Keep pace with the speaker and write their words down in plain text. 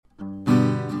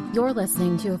You're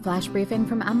listening to a flash briefing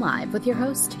from MLive with your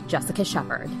host, Jessica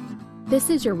Shepard. This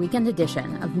is your weekend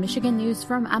edition of Michigan News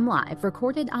from MLive,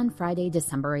 recorded on Friday,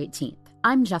 December 18th.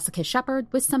 I'm Jessica Shepard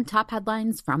with some top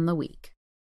headlines from the week.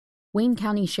 Wayne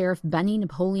County Sheriff Benny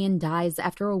Napoleon dies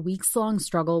after a weeks-long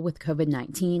struggle with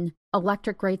COVID-19.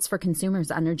 Electric rates for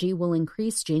consumers' energy will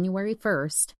increase January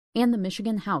 1st, and the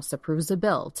Michigan House approves a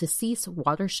bill to cease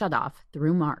water shutoff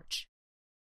through March.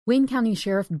 Wayne County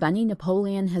Sheriff Benny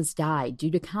Napoleon has died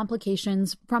due to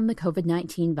complications from the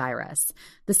COVID-19 virus.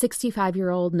 The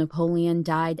 65-year-old Napoleon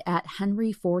died at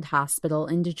Henry Ford Hospital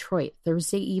in Detroit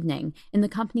Thursday evening in the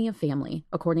company of family,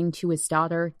 according to his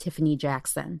daughter, Tiffany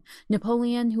Jackson.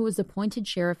 Napoleon, who was appointed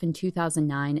sheriff in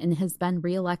 2009 and has been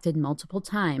reelected multiple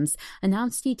times,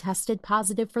 announced he tested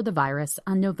positive for the virus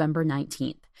on November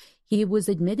 19th. He was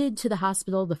admitted to the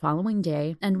hospital the following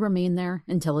day and remained there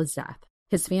until his death.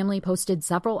 His family posted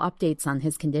several updates on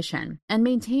his condition and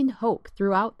maintained hope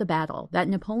throughout the battle that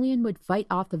Napoleon would fight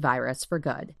off the virus for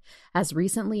good. As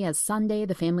recently as Sunday,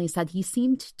 the family said he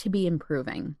seemed to be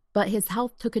improving, but his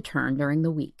health took a turn during the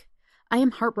week. "I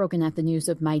am heartbroken at the news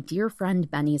of my dear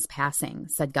friend Benny's passing,"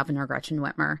 said Governor Gretchen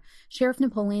Whitmer. Sheriff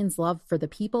Napoleon's love for the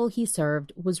people he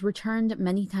served was returned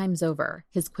many times over.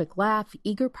 His quick laugh,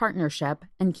 eager partnership,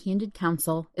 and candid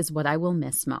counsel is what I will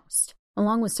miss most.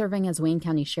 Along with serving as Wayne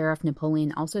County Sheriff,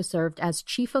 Napoleon also served as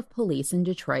Chief of Police in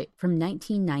Detroit from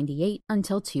 1998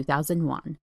 until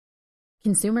 2001.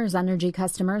 Consumers' energy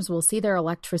customers will see their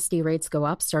electricity rates go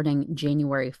up starting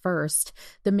January 1st.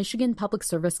 The Michigan Public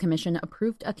Service Commission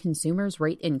approved a consumers'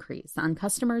 rate increase on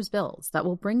customers' bills that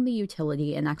will bring the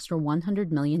utility an extra $100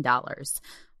 million.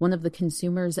 One of the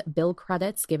consumers' bill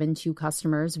credits given to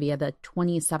customers via the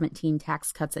 2017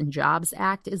 Tax Cuts and Jobs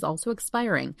Act is also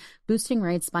expiring, boosting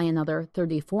rates by another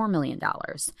 $34 million.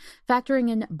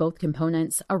 Factoring in both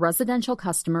components, a residential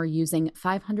customer using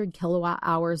 500 kilowatt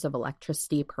hours of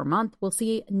electricity per month will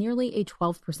see nearly a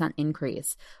 12%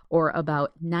 increase, or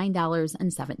about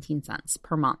 $9.17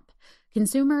 per month.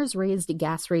 Consumers raised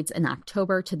gas rates in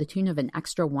October to the tune of an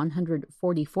extra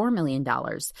 $144 million.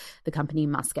 The company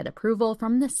must get approval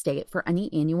from the state for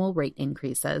any annual rate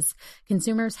increases.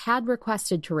 Consumers had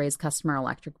requested to raise customer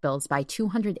electric bills by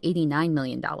 $289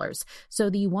 million, so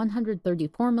the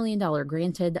 $134 million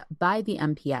granted by the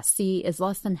MPSC is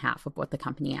less than half of what the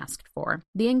company asked for.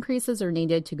 The increases are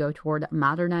needed to go toward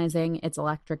modernizing its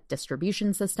electric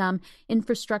distribution system,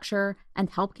 infrastructure, and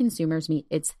help consumers meet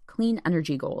its clean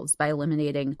energy goals by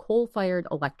eliminating coal-fired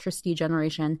electricity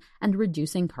generation and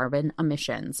reducing carbon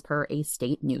emissions, per a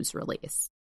state news release.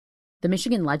 The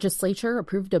Michigan legislature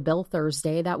approved a bill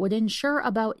Thursday that would ensure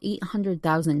about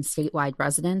 800,000 statewide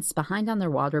residents behind on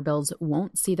their water bills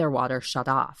won't see their water shut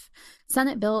off.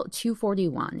 Senate Bill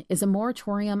 241 is a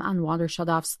moratorium on water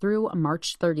shutoffs through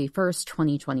March 31st,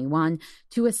 2021,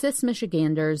 to assist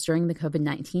Michiganders during the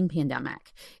COVID-19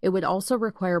 pandemic. It would also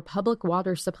require public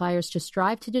water suppliers to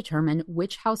strive to determine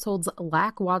which households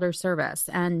lack water service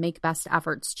and make best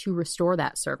efforts to restore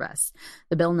that service.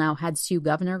 The bill now heads to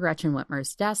Governor Gretchen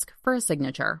Whitmer's desk for a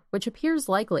signature, which appears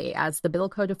likely as the bill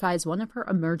codifies one of her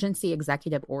emergency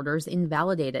executive orders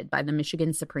invalidated by the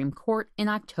Michigan Supreme Court in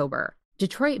October.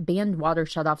 Detroit banned water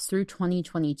shutoffs through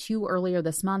 2022 earlier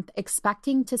this month,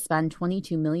 expecting to spend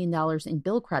 $22 million in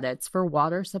bill credits for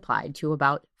water supplied to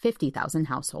about 50,000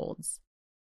 households.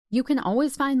 You can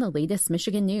always find the latest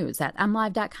Michigan news at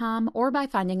mlive.com or by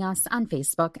finding us on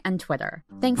Facebook and Twitter.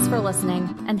 Thanks for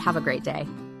listening, and have a great day.